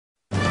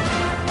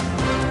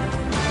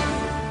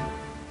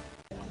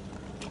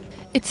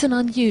It's an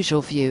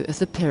unusual view of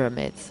the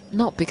pyramids,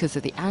 not because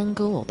of the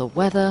angle or the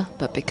weather,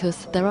 but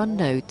because there are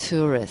no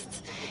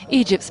tourists.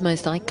 Egypt's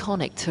most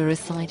iconic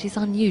tourist site is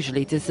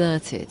unusually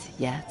deserted,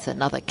 yet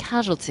another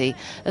casualty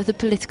of the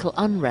political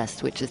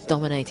unrest which has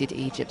dominated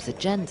Egypt's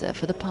agenda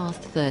for the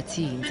past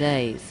 13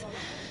 days.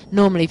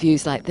 Normally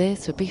views like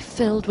this would be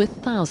filled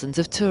with thousands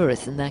of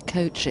tourists in their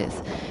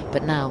coaches,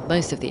 but now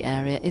most of the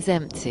area is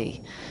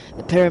empty.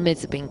 The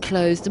pyramids have been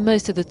closed and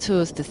most of the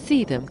tours to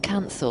see them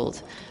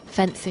cancelled.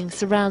 Fencing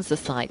surrounds the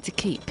site to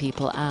keep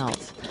people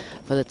out.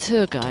 For the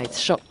tour guides,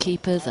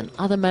 shopkeepers and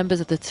other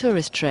members of the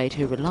tourist trade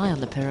who rely on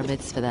the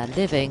pyramids for their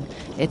living,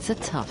 it's a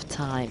tough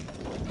time.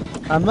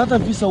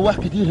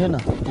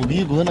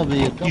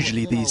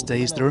 Usually these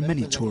days there are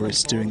many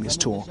tourists doing this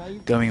tour,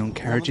 going on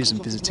carriages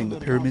and visiting the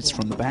pyramids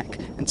from the back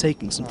and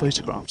taking some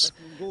photographs.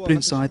 But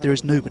inside there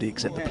is nobody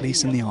except the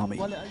police and the army.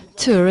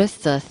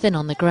 Tourists are thin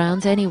on the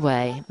ground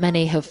anyway.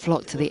 Many have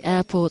flocked to the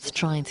airports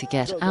trying to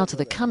get out of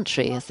the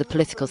country as the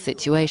political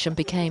situation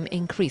became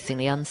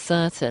increasingly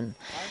uncertain.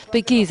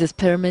 But Giza's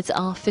pyramids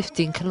are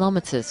 15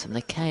 kilometres from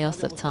the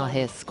chaos of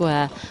Tahrir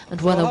Square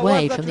and well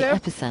away from the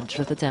epicentre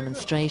of the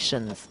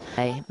demonstrations.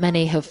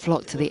 Many have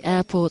flocked to the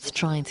airports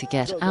trying to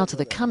get out of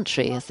the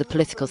country as the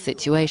political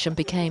situation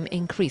became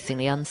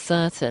increasingly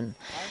uncertain.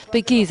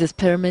 But Giza's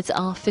pyramids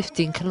are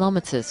 15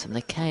 kilometres from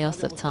the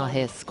chaos of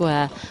Tahrir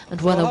Square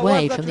and well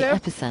away from the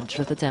epicentre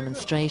of the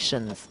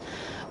demonstrations.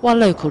 While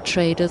local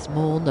traders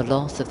mourn the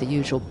loss of the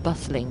usual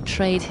bustling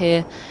trade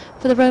here,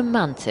 for the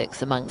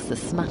romantics amongst the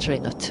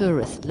smattering of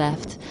tourists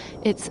left,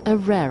 it's a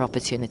rare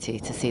opportunity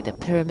to see the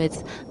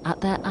pyramids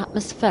at their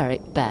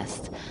atmospheric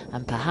best,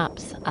 and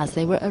perhaps as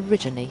they were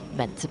originally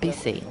meant to be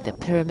seen. The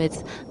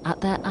pyramids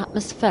at their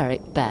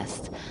atmospheric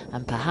best,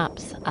 and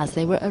perhaps as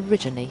they were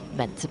originally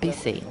meant to be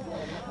seen.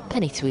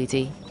 Penny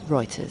Tweedy,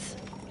 Reuters.